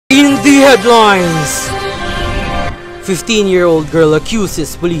The headlines. 15-year-old girl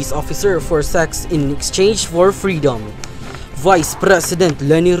accuses police officer for sex in exchange for freedom. Vice President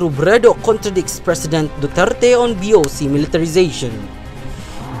Leni Robredo contradicts President Duterte on BOC militarization.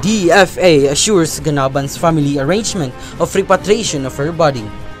 DFA assures Ganaban's family arrangement of repatriation of her body.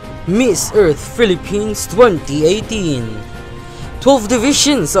 Miss Earth Philippines 2018. 12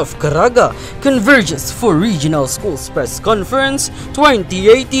 divisions of Caraga converges for Regional Schools Press Conference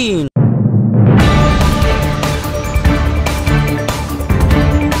 2018.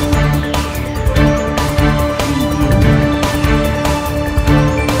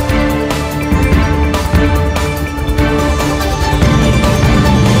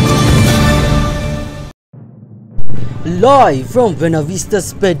 Live from Buena Vista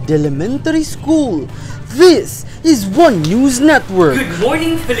Sped Elementary School, this is One News Network. Good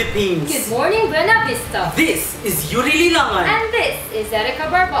morning, Philippines. Good morning, Buena Vista. This is Yuri Lilangan. And this is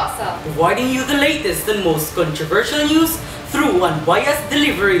Erica Barbosa. Providing you the latest and most controversial news through unbiased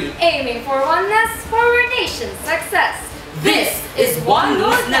delivery. Aiming for oneness for our nation's success. This is One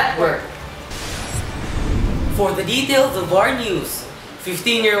News Network. For the details of our news,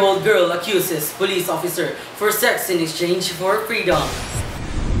 15-year-old girl accuses police officer for sex in exchange for freedom.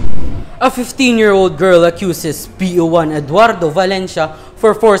 A 15-year-old girl accuses PO1 Eduardo Valencia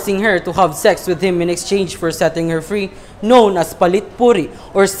for forcing her to have sex with him in exchange for setting her free, known as palit puri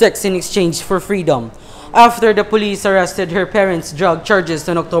or sex in exchange for freedom. After the police arrested her parents' drug charges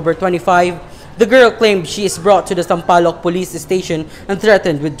on October 25, the girl claimed she is brought to the Sampaloc police station and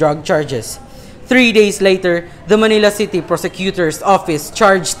threatened with drug charges. 3 days later, the Manila City Prosecutor's Office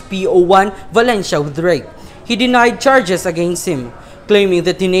charged PO1 Valencia with rape. He denied charges against him, claiming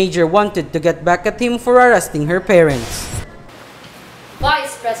the teenager wanted to get back at him for arresting her parents.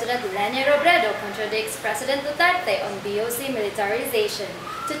 Vice President Leni Robredo contradicts President Duterte on BOC militarization.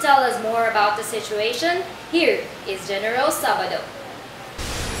 To tell us more about the situation, here is General Sabado.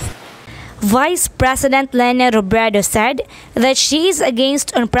 Vice President Leni Robredo said that she is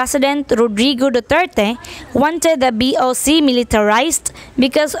against when President Rodrigo Duterte wanted the BOC militarized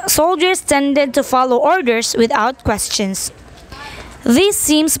because soldiers tended to follow orders without questions. This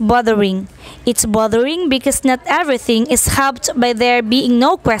seems bothering. It's bothering because not everything is helped by there being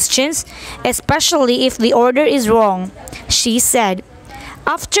no questions, especially if the order is wrong, she said.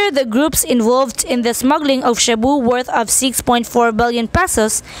 After the groups involved in the smuggling of shabu worth of 6.4 billion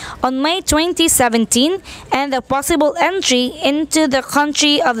pesos on May 2017 and the possible entry into the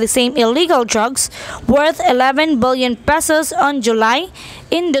country of the same illegal drugs worth 11 billion pesos on July,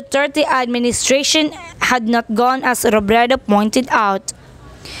 in Duterte administration had not gone as Robredo pointed out.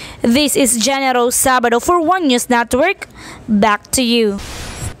 This is General Sabado for One News Network. Back to you.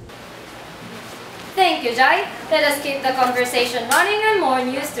 Thank you, Jai. Let us keep the conversation running and more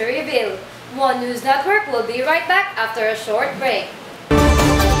news to reveal. One News Network will be right back after a short break.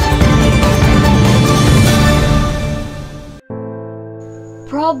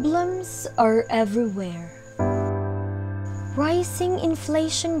 Problems are everywhere. Rising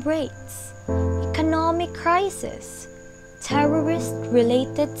inflation rates, economic crisis,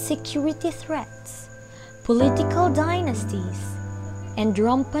 terrorist-related security threats, political dynasties, and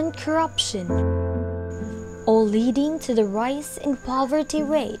rampant corruption, all leading to the rise in poverty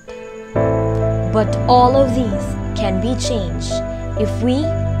rate. But all of these can be changed if we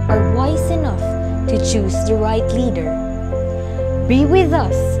are wise enough to choose the right leader. Be with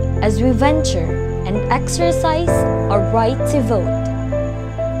us as we venture and exercise our right to vote.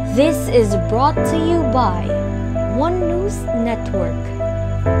 This is brought to you by One News Network.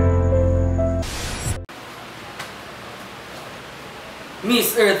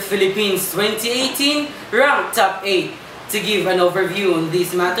 Miss Earth Philippines 2018 ranked top 8. To give an overview on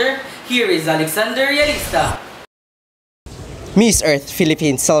this matter, here is Alexander Realista. Miss Earth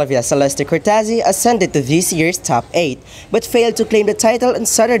Philippines Sylvia Celeste Cortazzi ascended to this year's top 8 but failed to claim the title on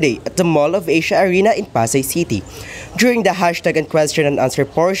Saturday at the Mall of Asia Arena in Pasay City. During the hashtag and question and answer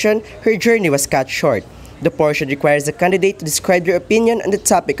portion, her journey was cut short. The portion requires the candidate to describe their opinion on the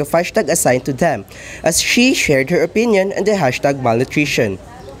topic of hashtag assigned to them, as she shared her opinion on the hashtag malnutrition.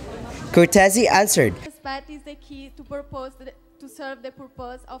 Cortazzi answered, "Respect is the key to serve the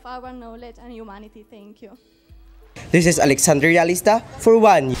purpose of our knowledge and humanity." Thank you. This is Alexander Realista for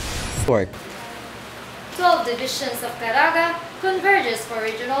One Network. 12 divisions of Caraga converges for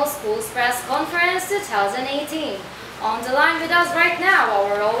Regional Schools Press Conference 2018. On the line with us right now,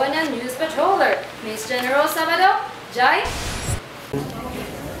 our ONN News Patroller, Miss General Sabado, Jai.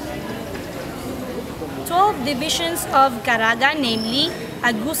 12 divisions of Caraga, namely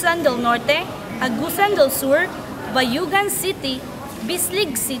Agusan del Norte, Agusan del Sur, Bayugan City,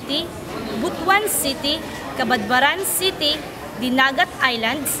 Bislig City, Butuan City, Cabadbaran City, Dinagat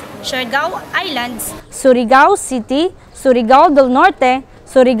Islands, Siargao Islands, Surigao City, Surigao del Norte,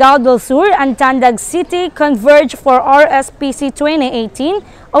 Surigao del Sur, and Tandag City converge for Rspc 2018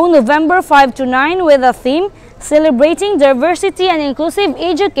 on November 5 to 9 with a theme celebrating diversity and inclusive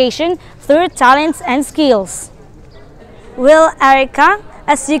education through talents and skills. Well, Erica,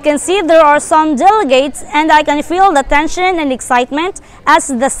 as you can see, there are some delegates and I can feel the tension and excitement as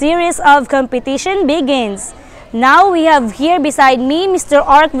the series of competition begins. Now we have here beside me Mr.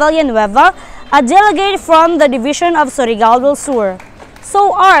 Art Villanueva, a delegate from the division of Surigao del Sur.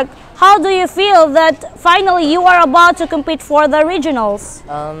 So Art, how do you feel that finally you are about to compete for the regionals?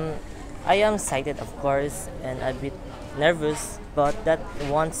 I am excited, of course, and a bit nervous, but that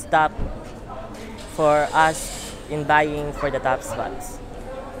won't stop for us in vying for the top spots.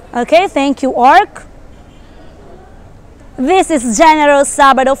 Okay, thank you, Ark. This is General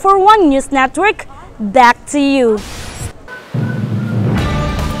Sabado for One News Network. Back to you.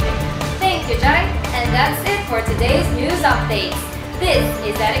 Thank you, Jai. And that's it for today's news updates. This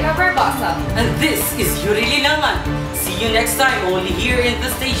is Erika Barbosa. And this is Yuri Linangan. See you next time only here in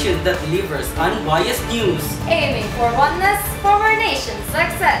the station that delivers unbiased news. Aiming for oneness for our nation's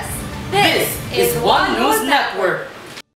success. This is One News Network.